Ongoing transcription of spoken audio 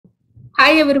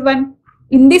Hi everyone.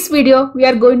 In this video, we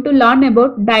are going to learn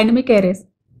about dynamic arrays.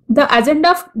 The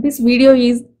agenda of this video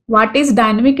is what is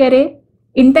dynamic array,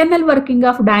 internal working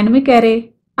of dynamic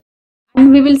array,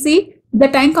 and we will see the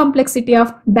time complexity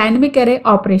of dynamic array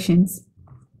operations.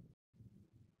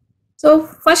 So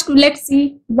first let's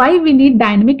see why we need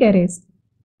dynamic arrays.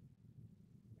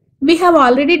 We have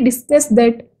already discussed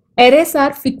that arrays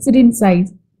are fixed in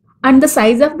size and the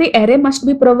size of the array must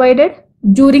be provided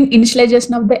during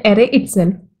initialization of the array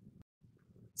itself.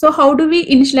 So how do we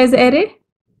initialize the array?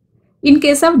 In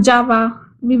case of Java,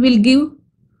 we will give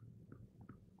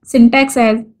syntax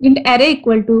as int array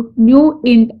equal to new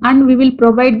int and we will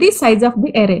provide the size of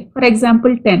the array, for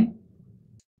example 10.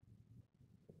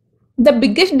 The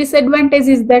biggest disadvantage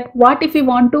is that what if we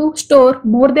want to store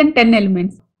more than 10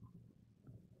 elements?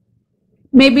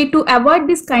 Maybe to avoid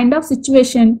this kind of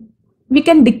situation, we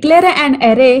can declare an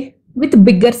array with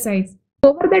bigger size.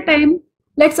 Over the time,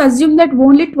 let's assume that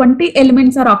only 20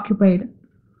 elements are occupied.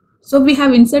 So we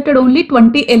have inserted only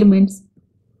 20 elements.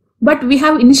 But we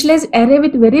have initialized array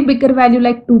with very bigger value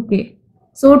like 2k.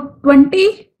 So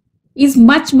 20 is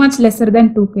much lesser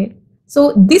than 2k.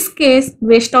 So this case,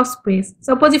 waste of space.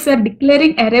 Suppose if you are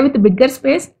declaring array with bigger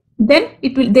space, then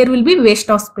there will be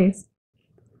waste of space.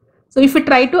 So if we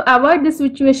try to avoid this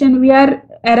situation, we are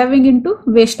arriving into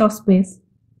waste of space.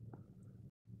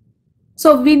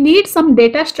 So we need some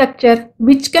data structure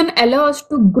which can allow us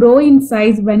to grow in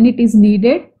size when it is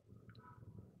needed.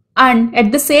 And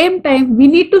at the same time, we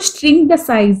need to shrink the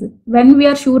size when we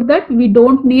are sure that we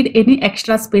don't need any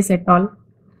extra space at all.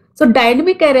 So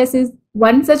dynamic arrays is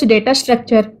one such data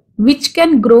structure which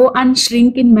can grow and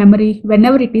shrink in memory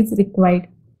whenever it is required.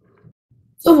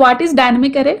 So what is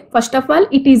dynamic array? First of all,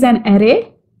 it is an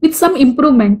array with some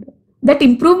improvement. That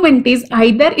improvement is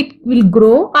either it will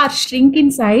grow or shrink in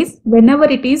size whenever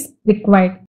it is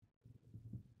required.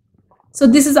 So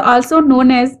this is also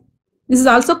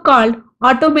called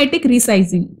automatic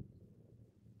resizing.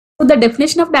 So the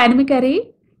definition of dynamic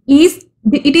array is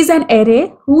it is an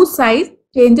array whose size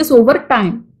changes over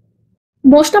time.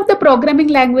 Most of the programming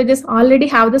languages already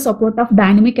have the support of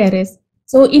dynamic arrays.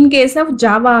 So in case of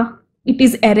Java, it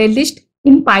is ArrayList.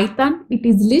 In Python, it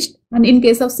is list, and in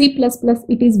case of C++,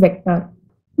 it is vector.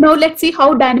 Now let's see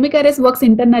how dynamic arrays works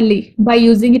internally by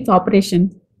using its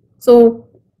operations. So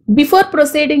before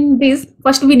proceeding this,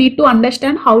 first we need to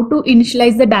understand how to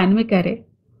initialize the dynamic array.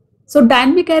 So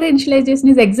dynamic array initialization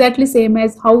is exactly same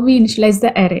as how we initialize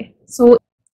the array. So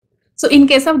in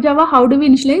case of Java, how do we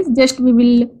initialize? Just we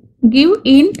will give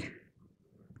int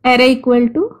array equal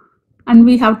to, and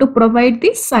we have to provide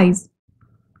the size.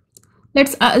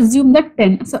 Let's assume that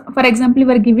 10. So for example,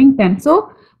 we are giving 10.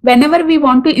 So whenever we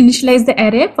want to initialize the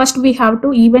array, first we have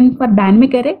to, even for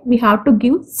dynamic array, we have to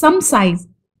give some size.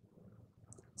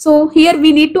 So here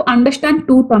we need to understand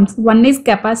two terms. One is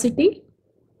capacity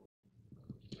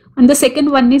and the second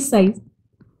one is size.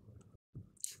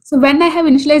 So when I have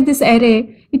initialized this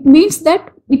array, it means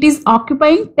that it is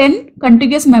occupying 10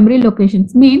 contiguous memory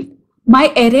locations. Means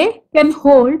my array can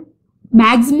hold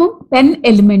maximum 10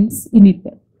 elements in it.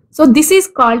 So this is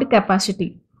called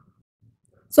capacity.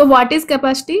 So what is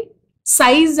capacity?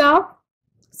 Size of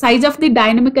the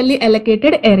dynamically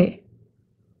allocated array.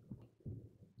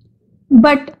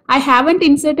 But I haven't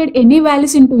inserted any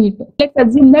values into it. Let's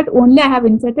assume that only I have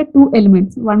inserted 2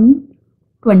 elements,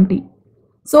 120.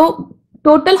 So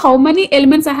total how many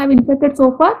elements I have inserted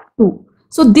so far? 2.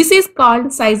 So this is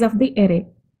called size of the array.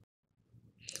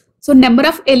 So number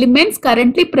of elements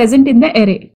currently present in the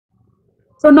array.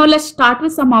 So now let's start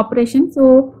with some operations.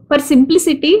 So for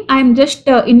simplicity, I am just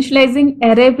initializing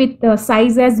array with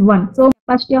size as 1. So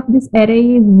first of this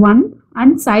array is 1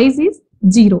 and size is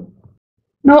 0.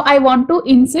 Now I want to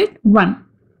insert 1.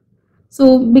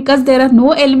 So because there are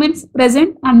no elements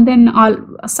present and then all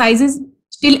sizes,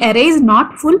 still array is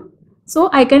not full.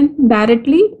 So I can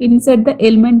directly insert the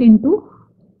element into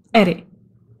array,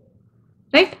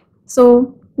 right?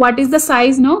 So what is the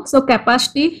size now? So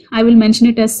capacity, I will mention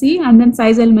it as C and then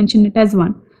size I will mention it as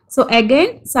 1. So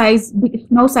again size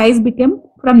became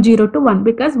from 0 to 1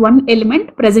 because 1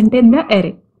 element present in the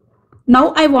array.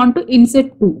 Now I want to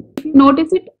insert 2. If you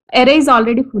notice it, array is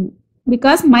already full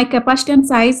because my capacity and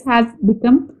size has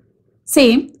become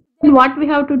same. And what we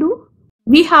have to do?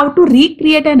 We have to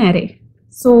recreate an array.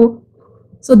 So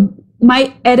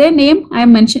my array name I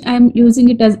am using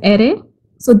it as array.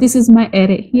 So this is my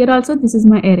array. Here also this is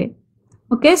my array.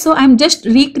 Okay, so I'm just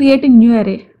recreating new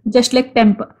array, just like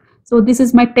temp. So this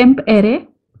is my temp array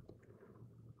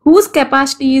whose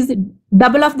capacity is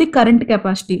double of the current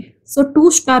capacity. So 2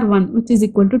 star 1, which is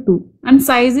equal to 2, and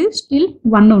size is still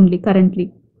 1 only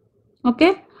currently.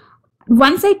 Okay,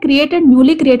 once I create a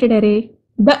newly created array,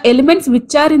 the elements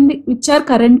which are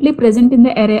currently present in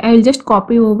the array, I will just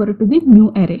copy over to the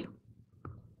new array.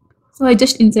 So I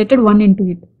just inserted 1 into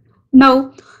it.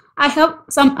 Now I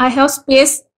have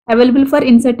space available for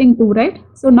inserting 2, right?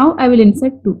 So now I will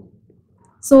insert 2.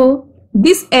 So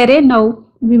this array now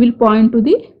we will point to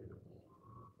the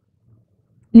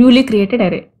newly created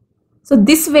array. So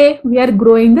this way we are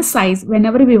growing the size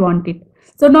whenever we want it.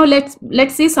 So now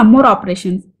let's see some more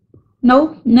operations.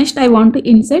 Now next I want to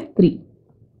insert 3.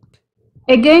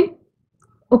 Again,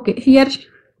 okay, here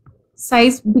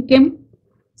size has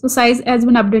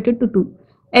been updated to 2.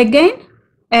 Again,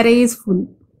 array is full.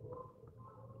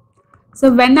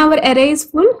 So when our array is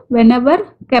full,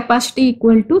 whenever capacity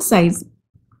equal to size.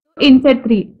 Insert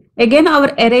 3. Again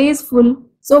our array is full.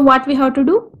 So what we have to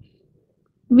do?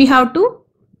 We have to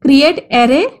create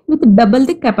array with double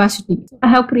the capacity. I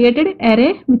have created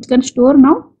array which can store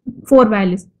now 4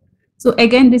 values. So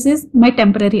again this is my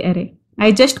temporary array.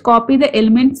 I just copy the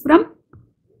elements from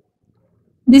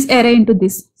this array into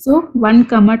this. So 1,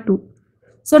 2.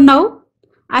 So now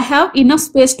I have enough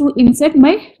space to insert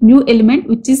my new element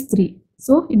which is 3.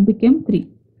 So it became 3.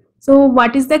 So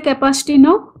what is the capacity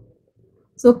now?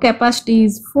 So capacity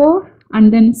is 4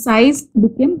 and then size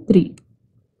became 3.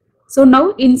 So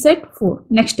now insert 4,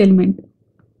 next element.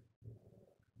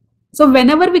 So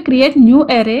whenever we create new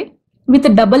array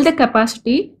with double the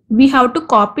capacity, we have to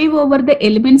copy over the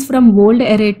elements from old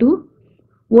array to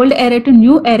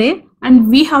new array, and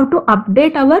we have to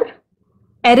update our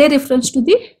array reference to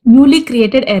the newly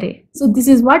created array. So this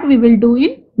is what we will do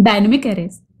in dynamic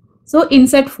arrays. So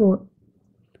insert 4.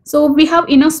 So we have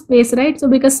enough space, right? So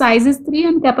because size is 3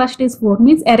 and capacity is 4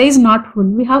 means array is not full.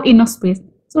 We have enough space.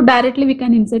 So directly we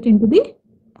can insert into the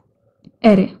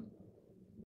array.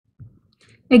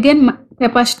 Again my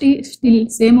capacity still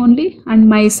same only and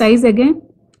my size again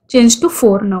changed to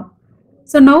 4 now.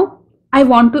 So now I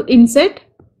want to insert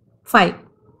 5.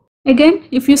 Again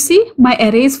if you see my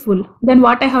array is full, then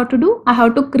what I have to do? I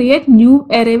have to create new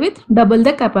array with double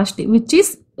the capacity which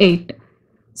is 8.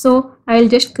 So I will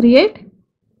just create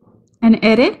an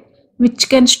array which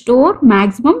can store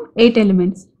maximum 8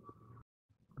 elements.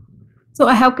 So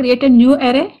I have created new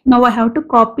array. Now I have to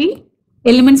copy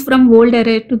elements from old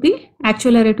array to the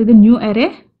actual array to the new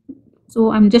array.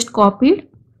 So I'm just copied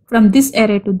from this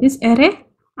array to this array,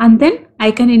 and then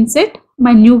I can insert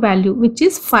my new value which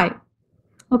is 5.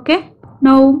 Okay.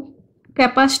 Now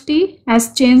capacity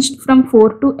has changed from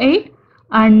 4 to 8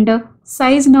 and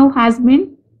size now has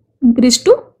been increased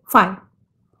to 5.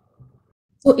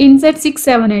 So insert 6,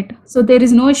 7, 8. So there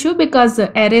is no issue because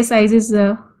array size is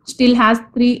still has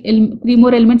 3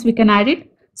 more elements we can add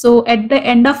it. So at the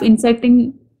end of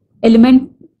inserting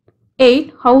element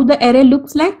 8, how the array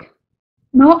looks like?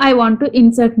 Now I want to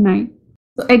insert 9.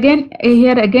 So again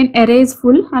here again array is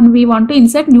full and we want to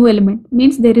insert new element,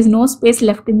 means there is no space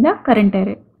left in the current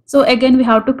array. So again we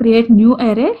have to create new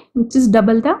array which is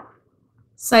double the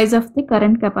size of the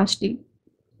current capacity.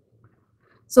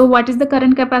 So what is the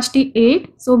current capacity?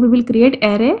 8. So we will create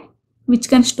array which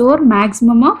can store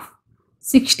maximum of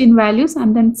 16 values,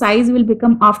 and then size will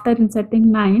become, after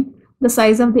inserting 9, the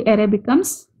size of the array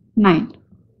becomes 9,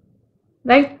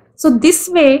 right? So this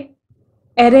way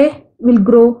array will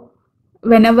grow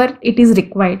whenever it is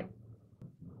required.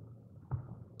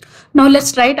 Now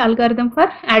let's write algorithm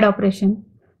for add operation.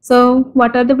 So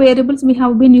what are the variables we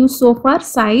have been used so far?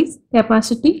 Size,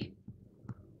 capacity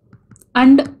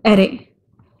and array.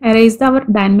 Array is our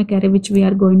dynamic array which we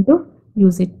are going to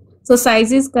use it. So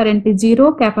size is currently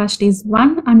 0, capacity is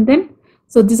 1, and then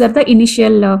so these are the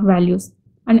initial values.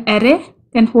 An array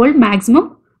can hold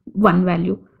maximum 1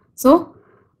 value. So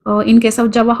in case of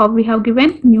Java, how we have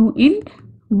given new int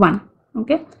 1.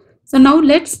 Okay. So now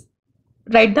let's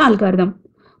write the algorithm.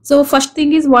 So first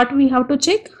thing is what we have to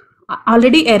check,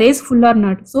 already array is full or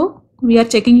not. So we are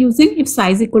checking using if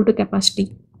size equal to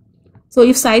capacity. So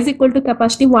if size equal to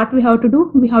capacity, what we have to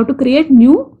do? We have to create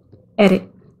new array.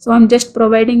 So I'm just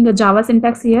providing the Java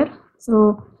syntax here.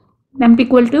 So temp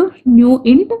equal to new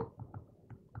int,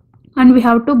 and we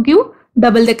have to give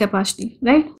double the capacity,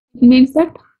 right? It means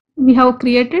that we have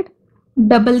created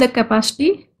double the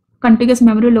capacity, contiguous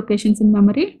memory locations in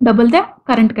memory, double the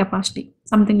current capacity,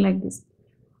 something like this.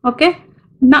 Okay.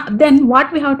 Now then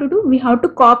what we have to do? We have to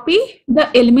copy the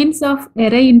elements of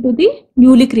array into the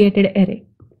newly created array.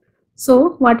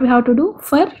 So what we have to do?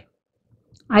 For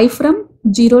I from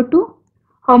 0 to,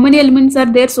 how many elements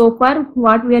are there so far?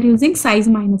 What we are using? Size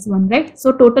minus 1, right?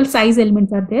 So total size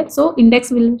elements are there. So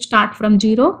index will start from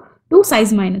 0 to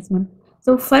size minus 1.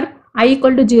 So for I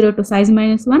equal to 0 to size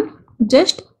minus 1,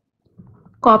 just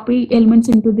copy elements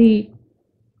into the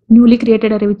newly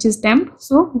created array which is temp.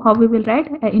 So how we will write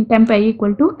in temp I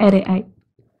equal to array I.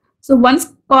 So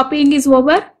once copying is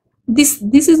over, this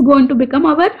is going to become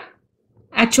our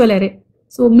actual array.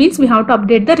 So means we have to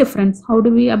update the reference. How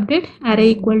do we update? Array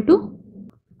equal to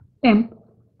temp.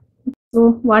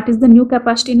 So what is the new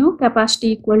capacity now?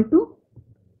 Capacity equal to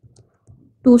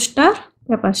 2 star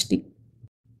capacity.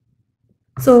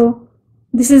 So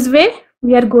this is where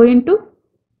we are going to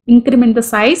increment the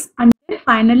size, and then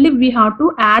finally we have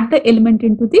to add the element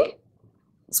into the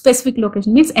specific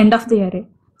location, means end of the array.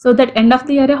 So that end of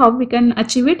the array, how we can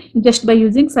achieve it? Just by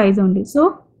using size only.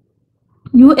 So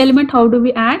new element, how do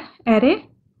we add? Array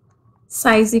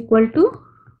size equal to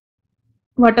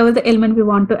whatever the element we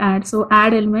want to add. So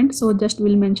add element, so just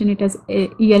we'll mention it as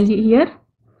ELE here.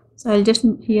 So I'll just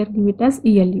here give it as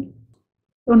ELE.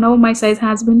 So now my size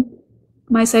has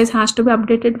to be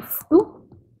updated to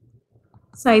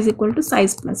size equal to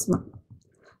size plus 1.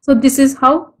 So this is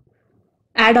how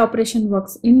add operation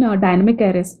works in dynamic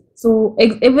arrays. So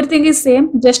everything is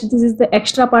same, just this is the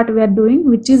extra part we are doing,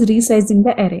 which is resizing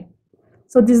the array.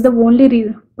 So this is the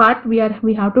only part we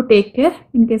have to take care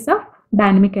in case of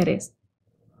dynamic arrays.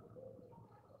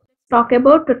 Talk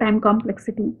about the time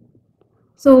complexity.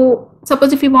 So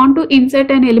suppose if you want to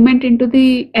insert an element into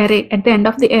the array at the end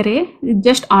of the array, it's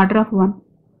just order of 1.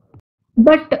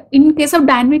 But in case of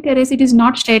dynamic arrays, it is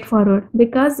not straightforward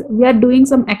because we are doing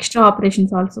some extra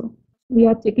operations also. We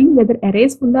are checking whether array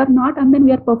is full or not, and then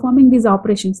we are performing these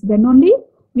operations. Then only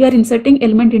we are inserting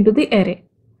element into the array.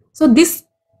 So this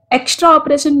extra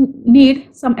operation need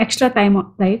some extra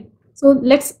time, right? So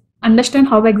let's understand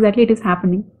how exactly it is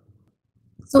happening.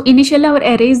 So initially our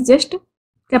array is just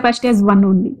capacity as 1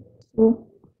 only. So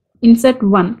insert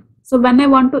 1. So when I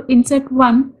want to insert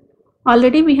 1,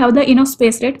 already we have the enough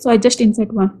space, right? So I just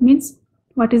insert 1. Means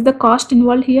what is the cost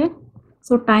involved here?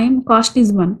 So time cost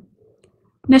is 1.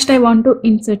 Next I want to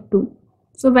insert 2.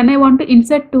 So when I want to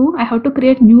insert 2, I have to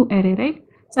create new array, right?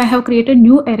 So I have created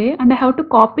new array and I have to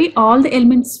copy all the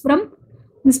elements from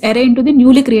this array into the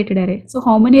newly created array. So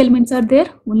how many elements are there?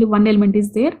 Only one element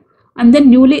is there. And then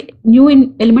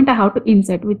new element I have to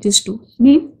insert, which is 2,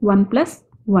 means 1 plus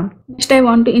 1. Next I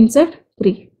want to insert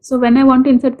 3. So when I want to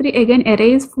insert 3, again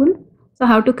array is full. So I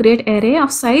have to create array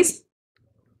of size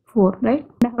 4, right?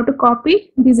 And I have to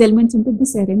copy these elements into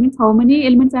this array, means how many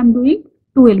elements I am doing?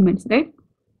 2 elements, right?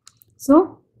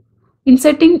 So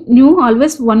inserting new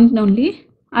always 1 only,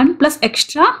 and plus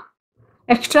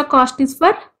extra cost is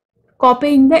for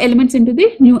copying the elements into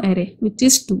the new array, which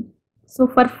is 2. So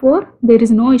for 4 there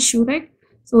is no issue, right?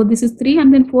 So this is 3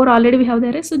 and then 4 already we have the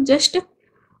array. So just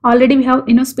already we have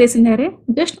enough space in the array,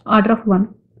 just order of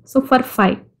 1. So for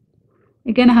 5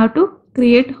 again I have to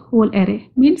create whole array,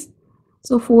 means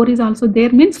so 4 is also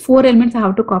there, means 4 elements I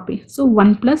have to copy. So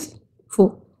 1 plus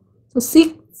 4. So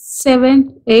 6,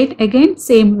 7, 8 again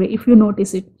same way if you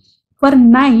notice it. For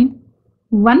 9,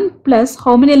 1 plus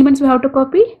how many elements we have to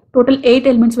copy? Total 8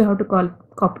 elements we have to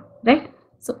copy, right?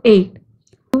 So 8.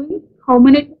 How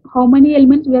many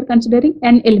elements we are considering?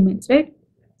 N elements, right?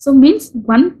 So means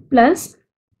 1 plus,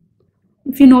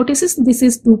 if you notice this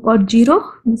is 2 power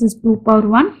 0, this is 2 power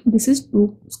 1, this is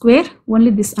 2 square, only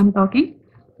this I'm talking.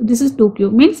 So this is 2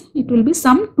 cube, means it will be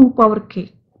some 2 power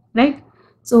k, right?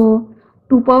 So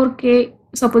 2 power k,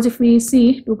 suppose if we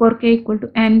see 2 power k equal to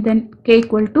n, then k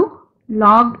equal to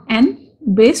log n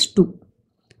base 2.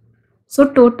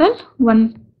 So total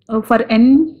 1 for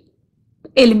n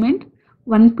element,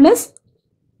 1 plus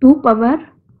 2 power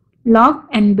log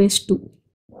n base 2.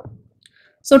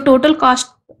 So total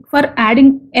cost for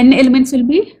adding n elements will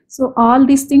be, so all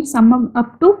these things sum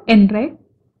up to n, right?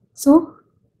 So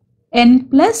n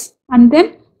plus, and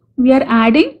then we are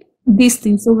adding these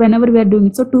things. So whenever we are doing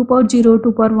it, so 2 power 0,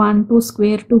 2 power 1, 2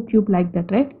 square, 2 cube, like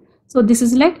that, right? So this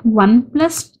is like 1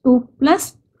 plus 2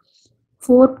 plus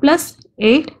 4 plus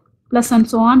 8 plus and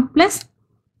so on, plus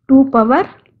 2 power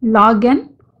log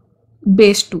n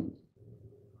base 2,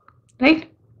 right?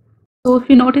 So if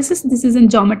you notice this is in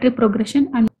geometry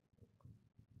progression, and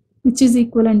which is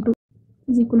equivalent to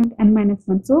n minus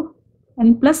 1. So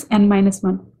n plus n minus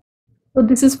 1. So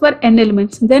this is for n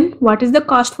elements. Then what is the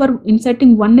cost for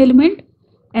inserting one element?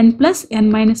 N plus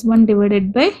n minus 1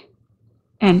 divided by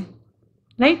n,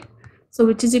 right? So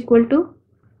which is equal to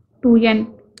 2n,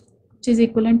 which is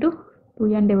equivalent to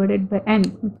 2n divided by n,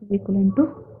 which is equivalent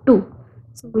to 2.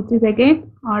 So which is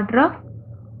again order of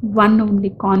 1 only,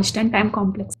 constant time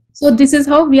complexity. So this is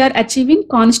how we are achieving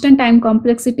constant time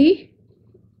complexity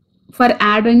for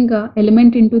adding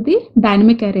element into the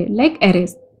dynamic array like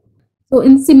arrays. So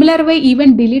in similar way,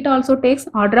 even delete also takes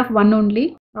order of 1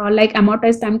 only, like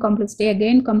amortized time complexity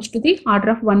again comes to the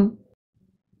order of 1.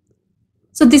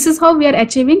 So this is how we are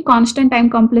achieving constant time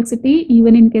complexity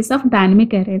even in case of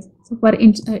dynamic arrays. So for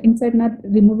insert not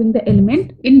removing the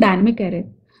element in dynamic array.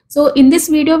 So in this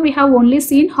video, we have only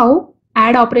seen how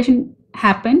add operation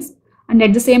happens, and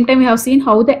at the same time we have seen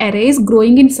how the array is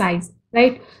growing in size,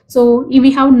 right? So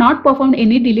we have not performed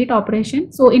any delete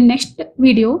operation. So in next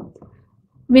video,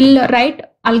 we'll write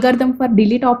algorithm for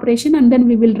delete operation, and then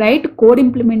we will write code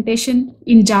implementation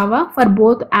in Java for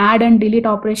both add and delete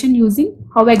operation using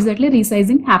how exactly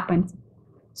resizing happens.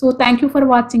 So thank you for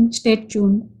watching. Stay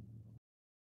tuned.